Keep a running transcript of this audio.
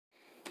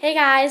Hey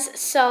guys,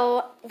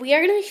 so we are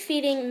going to be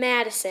feeding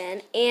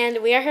Madison,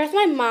 and we are here with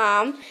my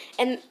mom,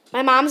 and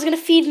my mom's going to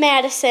feed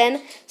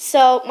Madison,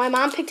 so my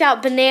mom picked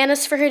out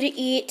bananas for her to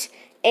eat,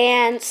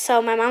 and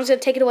so my mom's going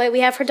to take it away.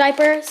 We have her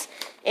diapers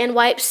and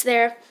wipes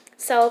there,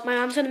 so my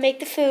mom's going to make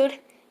the food,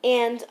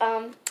 and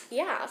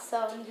yeah,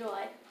 so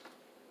enjoy.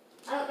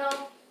 I don't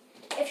know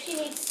if she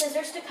needs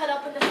scissors to cut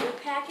open the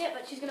food packet,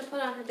 but she's going to put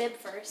on her bib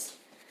first.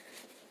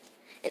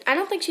 And I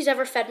don't think she's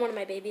ever fed one of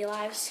my Baby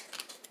Alives.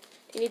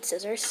 Do you need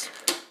scissors?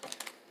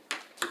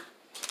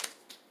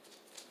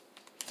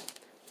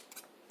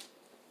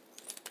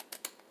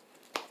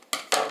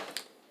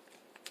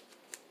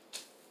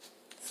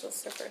 So this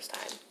is her first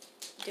time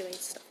doing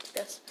stuff like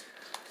this.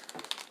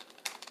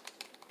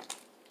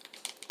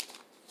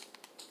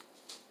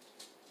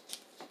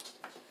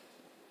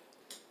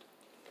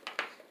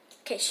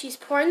 Okay, she's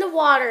pouring the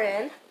water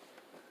in.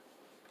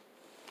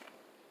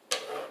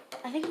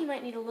 I think you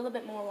might need a little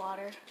bit more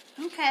water.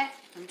 Okay,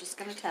 I'm just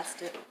going to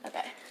test it.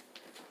 Okay.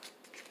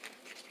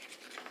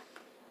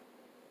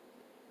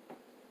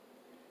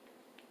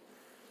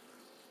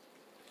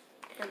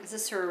 Is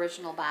this her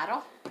original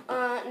bottle?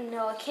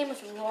 No, it came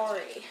with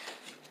Rory,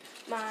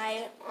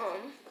 my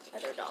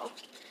other doll.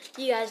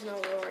 You guys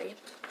know Rory.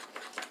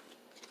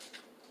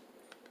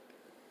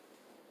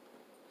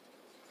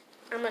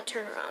 I'm gonna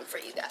turn her on for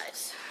you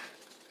guys.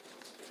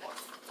 More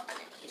fun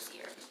and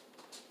easier.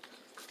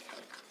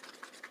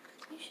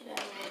 You should add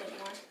a little bit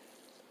more.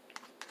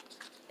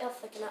 It'll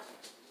thicken up.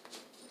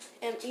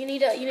 And you need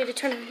to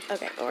turn.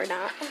 Okay, or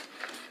not.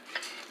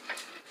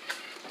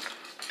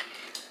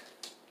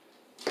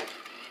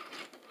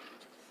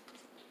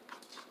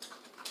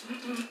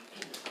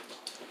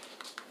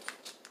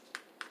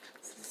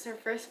 This is her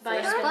first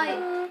bite.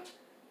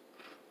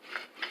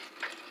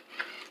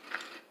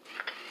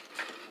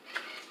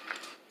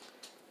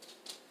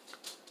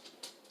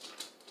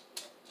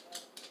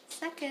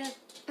 Second.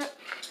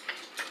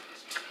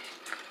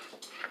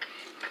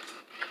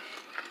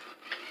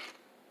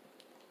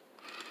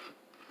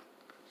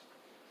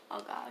 Oh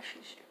gosh,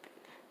 she's dripping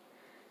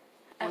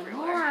One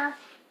everywhere. more.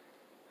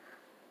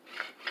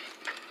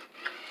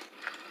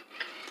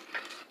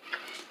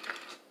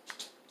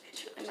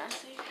 She's really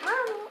messy.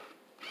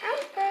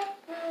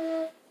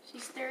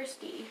 She's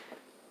thirsty.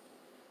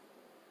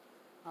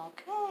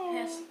 Okay.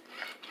 Yes.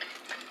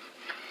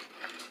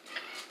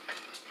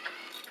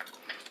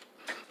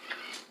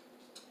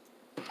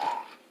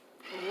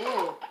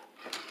 Ooh.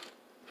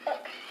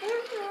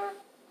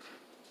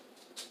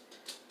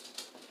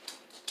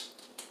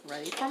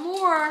 Ready for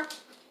more.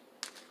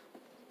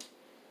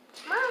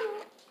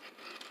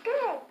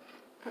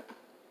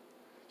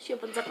 She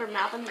opens up her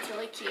mouth and it's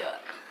really cute.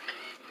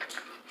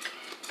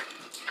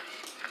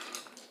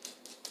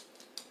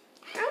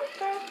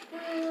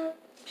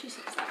 She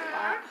sits that a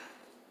lot.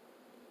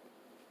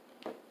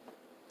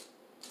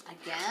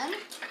 Again.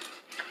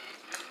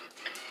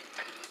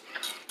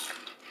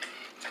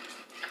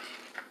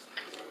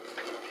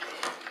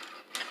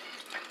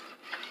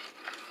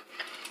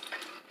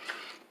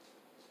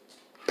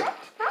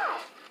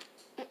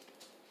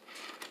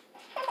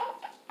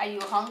 Are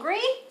you hungry?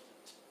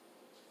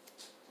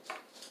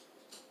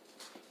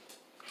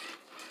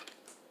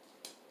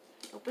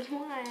 Open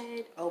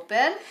wide.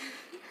 Open.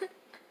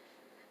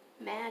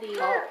 Maddie.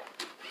 Oh.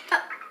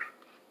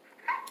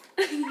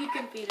 You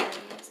can feed her.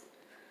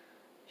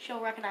 She'll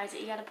recognize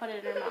it. You gotta put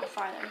it in her mouth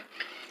farther.